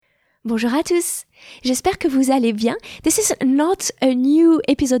Bonjour à tous. J'espère que vous allez bien. This is not a new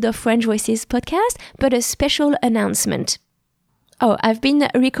episode of French Voices podcast, but a special announcement. Oh, I've been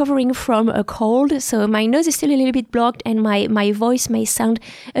recovering from a cold, so my nose is still a little bit blocked and my voice may sound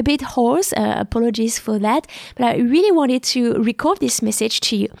a bit hoarse. Apologies for that. But I really wanted to record this message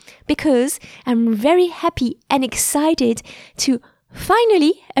to you because I'm very happy and excited to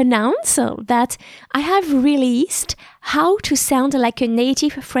finally announce that I have released How to Sound Like a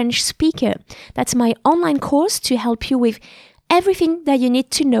Native French Speaker. That's my online course to help you with everything that you need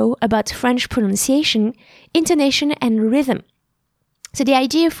to know about French pronunciation, intonation, and rhythm. So the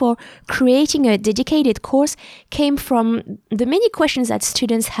idea for creating a dedicated course came from the many questions that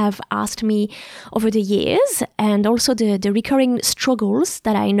students have asked me over the years and also the recurring struggles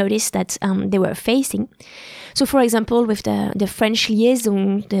that I noticed that they were facing. So for example, with the French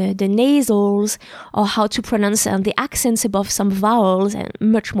liaison, the nasals, or how to pronounce the accents above some vowels and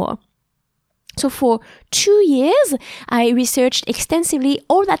much more. So for 2 years, I researched extensively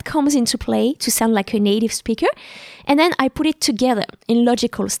all that comes into play to sound like a native speaker, and then I put it together in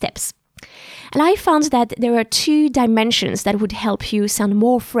logical steps. And I found that there are 2 dimensions that would help you sound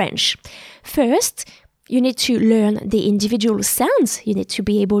more French. First, you need to learn the individual sounds. You need to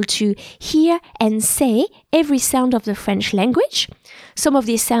be able to hear and say every sound of the French language. Some of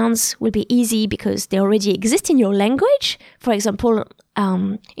these sounds will be easy because they already exist in your language. For example,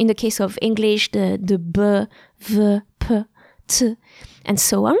 in the case of English, the b, v, p, t, and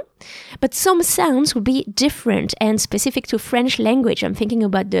so on. But some sounds will be different and specific to French language. I'm thinking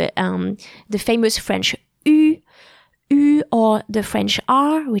about the famous French U, or the French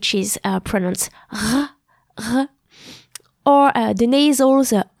R, which is pronounced r, or the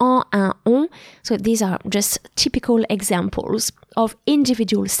nasals en and on. So these are just typical examples of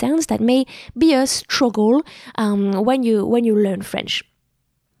individual sounds that may be a struggle when you learn French.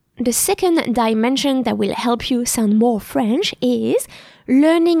 The second dimension that will help you sound more French is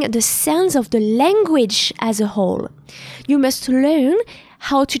learning the sounds of the language as a whole. You must learn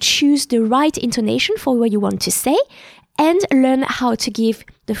how to choose the right intonation for what you want to say and learn how to give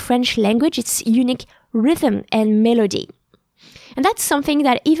the French language its unique rhythm and melody. And that's something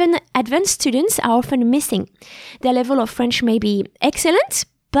that even advanced students are often missing. Their level of French may be excellent,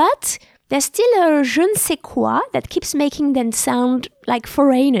 but there's still a je ne sais quoi that keeps making them sound like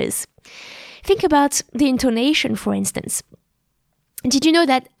foreigners. Think about the intonation, for instance. Did you know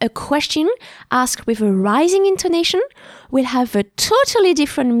that a question asked with a rising intonation will have a totally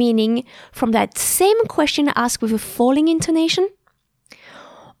different meaning from that same question asked with a falling intonation?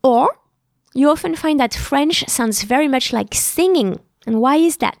 Or you often find that French sounds very much like singing. And why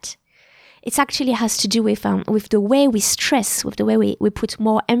is that? It actually has to do with the way we stress, with the way we put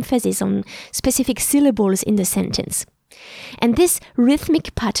more emphasis on specific syllables in the sentence. And this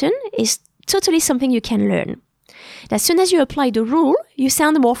rhythmic pattern is totally something you can learn. As soon as you apply the rule, you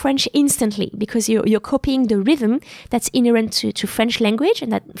sound more French instantly because you're copying the rhythm that's inherent to French language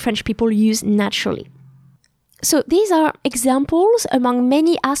and that French people use naturally. So these are examples among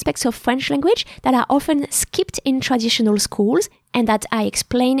many aspects of French language that are often skipped in traditional schools and that I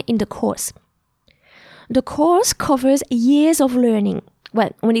explain in the course. The course covers years of learning,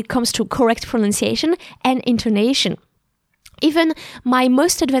 when it comes to correct pronunciation and intonation. Even my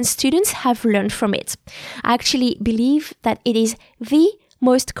most advanced students have learned from it. I actually believe that it is the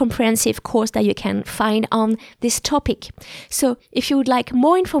most comprehensive course that you can find on this topic. So if you would like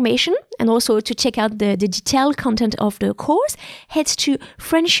more information and also to check out the detailed content of the course, head to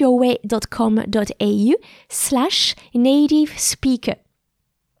frenchyourway.com.au/native speaker.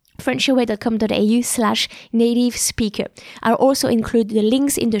 frenchyourway.com.au/native speaker. I'll also include the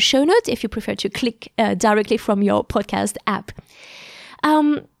links in the show notes if you prefer to click directly from your podcast app.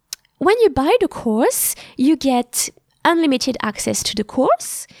 When you buy the course, you get unlimited access to the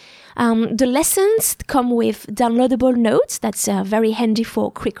course. The lessons come with downloadable notes. That's very handy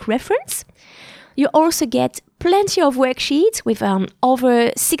for quick reference. You also get plenty of worksheets with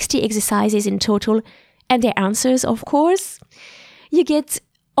over 60 exercises in total and their answers, of course. You get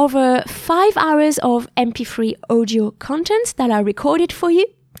over 5 hours of MP3 audio content that are recorded for you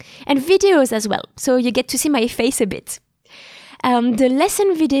and videos as well. So you get to see my face a bit. The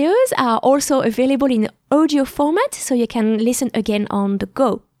lesson videos are also available in audio format, so you can listen again on the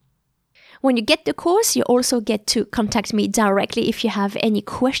go. When you get the course, you also get to contact me directly if you have any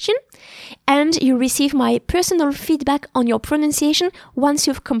question, and you receive my personal feedback on your pronunciation once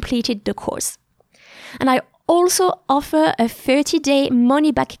you've completed the course. And I also offer a 30-day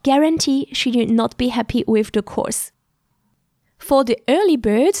money-back guarantee should you not be happy with the course. For the early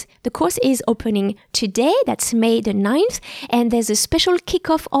birds, the course is opening today, that's May the 9th, and there's a special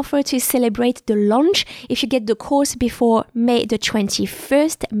kickoff offer to celebrate the launch if you get the course before May the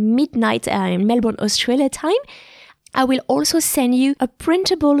 21st, midnight in Melbourne, Australia time. I will also send you a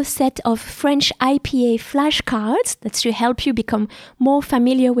printable set of French IPA flashcards that's to help you become more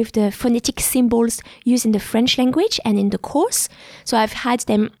familiar with the phonetic symbols used in the French language and in the course. So I've had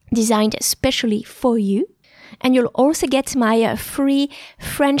them designed especially for you. And you'll also get my free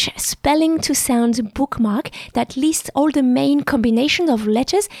French spelling to sound bookmark that lists all the main combinations of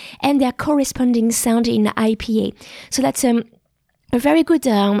letters and their corresponding sound in IPA. So that's a very good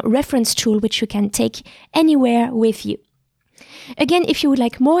reference tool which you can take anywhere with you. Again, if you would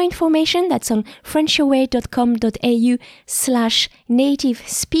like more information, that's on frenchyourway.com.au/native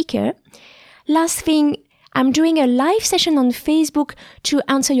speaker. Last thing, I'm doing a live session on Facebook to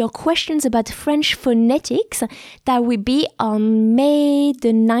answer your questions about French phonetics. That will be on May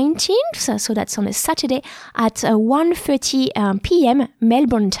the 19th, so that's on a Saturday at 1:30 p.m.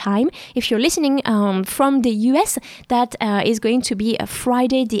 Melbourne time. If you're listening from the US, that is going to be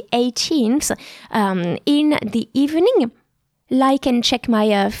Friday the 18th in the evening. Like and check my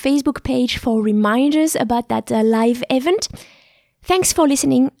Facebook page for reminders about that live event. Thanks for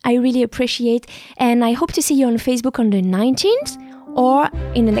listening. I really appreciate, and I hope to see you on Facebook on the 19th or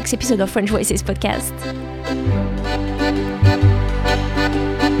in the next episode of French Voices podcast.